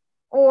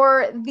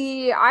 Or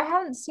I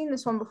haven't seen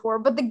this one before,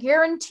 but the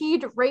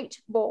Guaranteed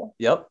Rate Bowl.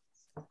 Yep.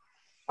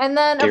 And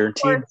then, of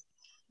course,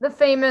 the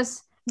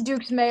famous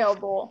Duke's Mayo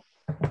Bowl.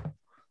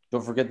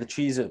 Don't forget the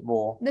Cheez-It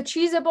Bowl. The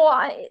Cheez-It Bowl,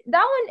 that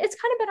one, it's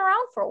kind of been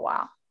around for a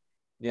while.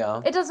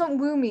 Yeah. It doesn't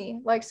woo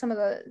me like some of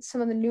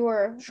the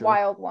newer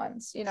wild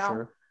ones,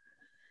 Sure.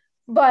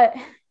 But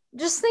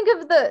just think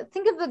of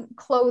the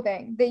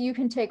clothing that you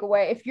can take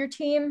away. If your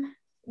team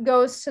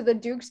goes to the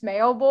Duke's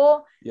Mayo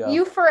Bowl,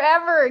 you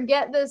forever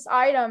get this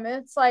item.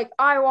 It's like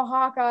Iowa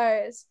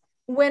Hawkeyes,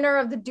 winner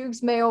of the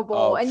Duke's Mayo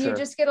Bowl, and you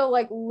just get to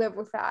like live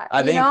with that.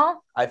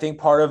 I think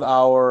part of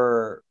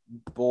our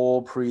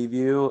bowl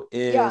preview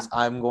is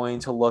I'm going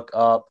to look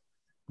up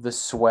the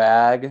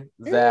swag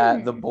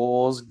that the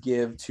bowls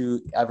give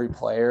to every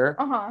player.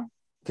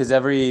 Because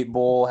every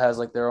bowl has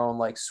like their own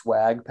like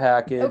swag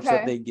package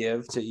that they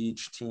give to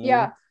each team.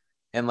 Yeah.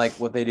 And like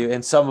what they do,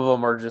 and some of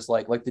them are just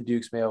like the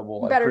Duke's Mayo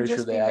Bowl. I'm pretty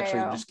sure they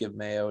actually just give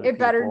mayo to people. It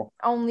better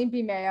only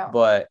be mayo.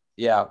 But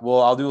yeah,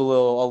 well, I'll do a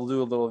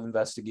little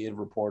investigative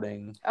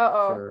reporting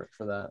for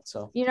that.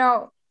 So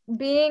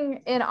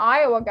being an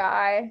Iowa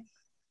guy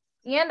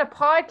and a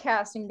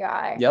podcasting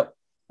guy. Yep.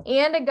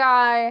 And a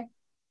guy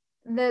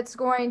that's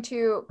going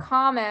to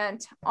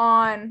comment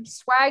on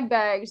swag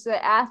bags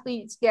that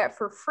athletes get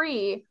for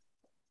free.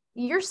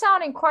 You're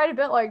sounding quite a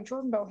bit like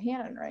Jordan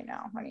Bohannon right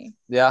now, honey.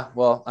 Yeah,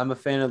 well, I'm a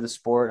fan of the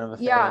sport. I'm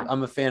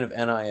a fan of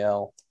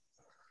NIL.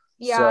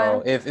 Yeah.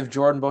 So if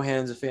Jordan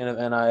Bohannon's a fan of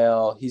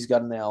NIL, he's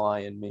got an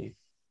ally in me.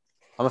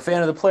 I'm a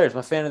fan of the players. I'm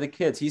a fan of the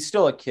kids. He's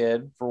still a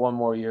kid for one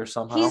more year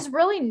somehow. He's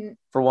really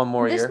for one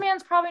more year. This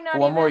man's probably not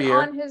even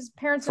on his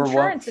parents'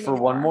 insurance anymore.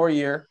 For one more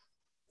year.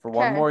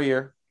 One more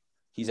year.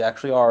 He's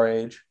actually our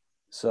age.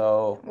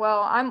 So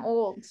well, I'm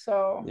old,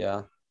 so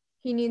yeah.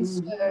 He needs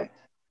to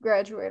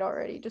graduate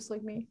already, just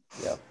like me.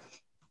 Yeah.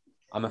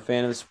 I'm a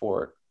fan of the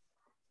sport.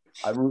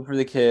 I root for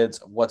the kids.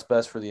 What's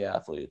best for the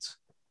athletes?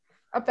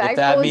 A bag if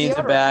that full means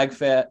of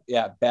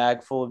a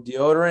bag full of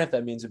deodorant, if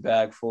that means a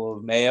bag full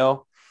of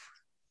mayo.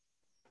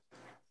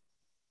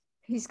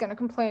 He's gonna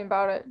complain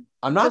about it.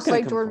 I'm not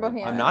gonna Jordan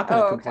Bohannon. I'm not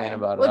gonna complain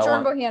about it. Well,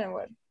 Jordan Bohannon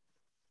would.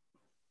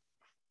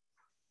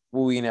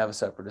 Well, we can have a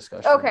separate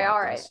discussion. Okay,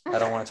 all right. I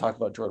don't want to talk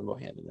about Jordan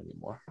Bohannon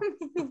anymore.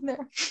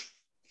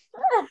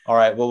 All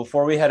right. Well,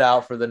 before we head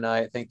out for the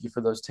night, thank you for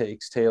those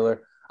takes,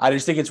 Taylor. I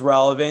just think it's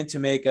relevant to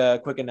make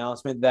a quick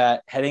announcement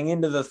that heading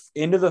into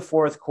the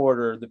fourth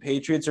quarter, the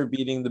Patriots are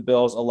beating the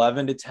Bills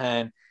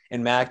 11-10,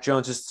 and Mac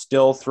Jones has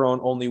still thrown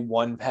only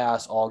one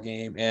pass all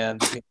game, and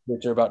the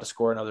Patriots are about to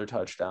score another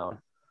touchdown.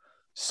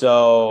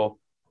 So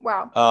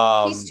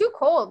wow, he's too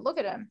cold. Look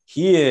at him.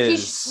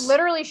 He's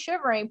literally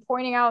shivering,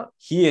 pointing out.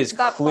 He is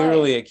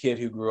clearly a kid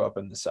who grew up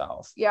in the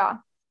South. Yeah.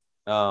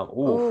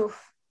 Oof.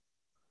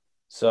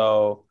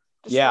 So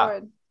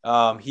destroyed.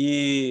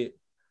 He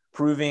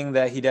proving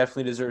that he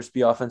definitely deserves to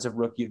be offensive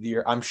rookie of the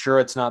year. I'm sure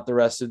it's not the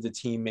rest of the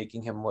team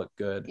making him look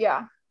good.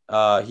 Yeah.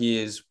 He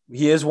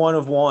is one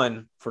of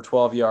one for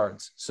 12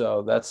 yards.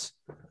 So that's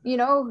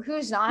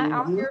who's not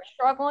out here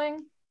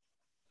struggling?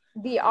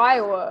 The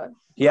Iowa.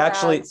 He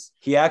actually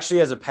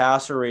has a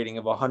passer rating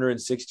of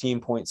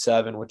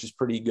 116.7, which is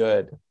pretty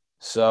good.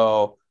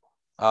 So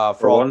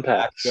for all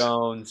Mac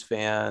Jones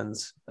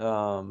fans,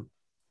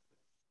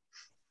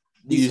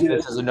 use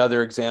this as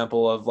another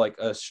example of like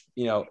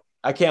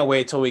I can't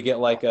wait till we get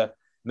like a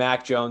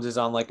Mac Jones is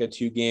on like a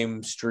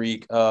 2-game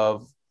streak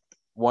of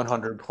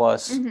 100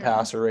 plus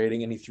passer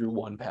rating, and he threw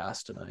one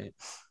pass tonight.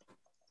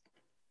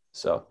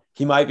 So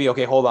he might be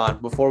okay. Hold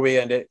on, before we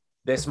end it,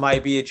 this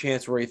might be a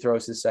chance where he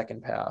throws his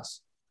second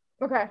pass.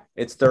 Okay.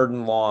 It's 3rd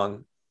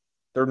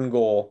and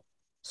goal.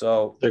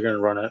 So they're gonna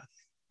run it.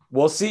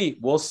 We'll see.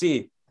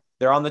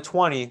 They're on the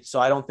 20, so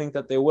I don't think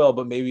that they will,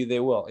 but maybe they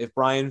will. If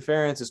Brian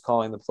Ferentz is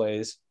calling the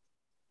plays.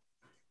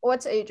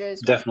 What's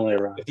AJ's? Definitely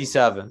around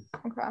 57.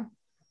 Okay.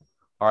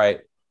 All right.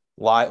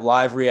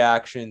 Live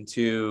reaction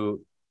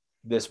to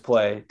this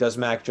play. Does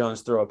Mac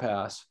Jones throw a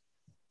pass?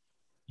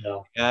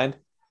 No. And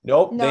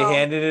nope, they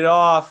handed it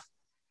off.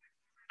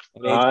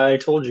 I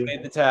told you.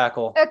 Made the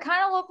tackle. It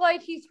kind of looked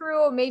like he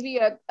threw maybe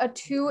a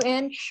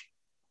 2-inch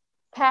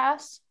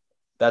pass.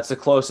 That's the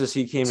closest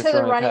he came to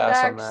throwing a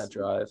pass on that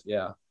drive.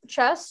 Yeah.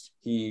 Chest.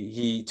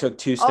 He took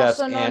 2 steps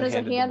also known and as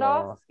handed a handoff. The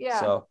ball off. Yeah.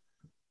 So,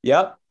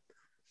 yep.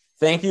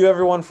 Thank you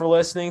everyone for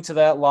listening to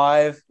that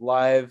live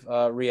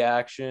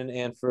reaction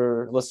and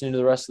for listening to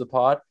the rest of the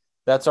pod.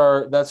 That's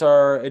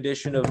our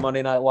edition of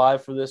Monday Night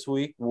Live for this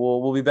week.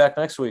 We'll be back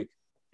next week.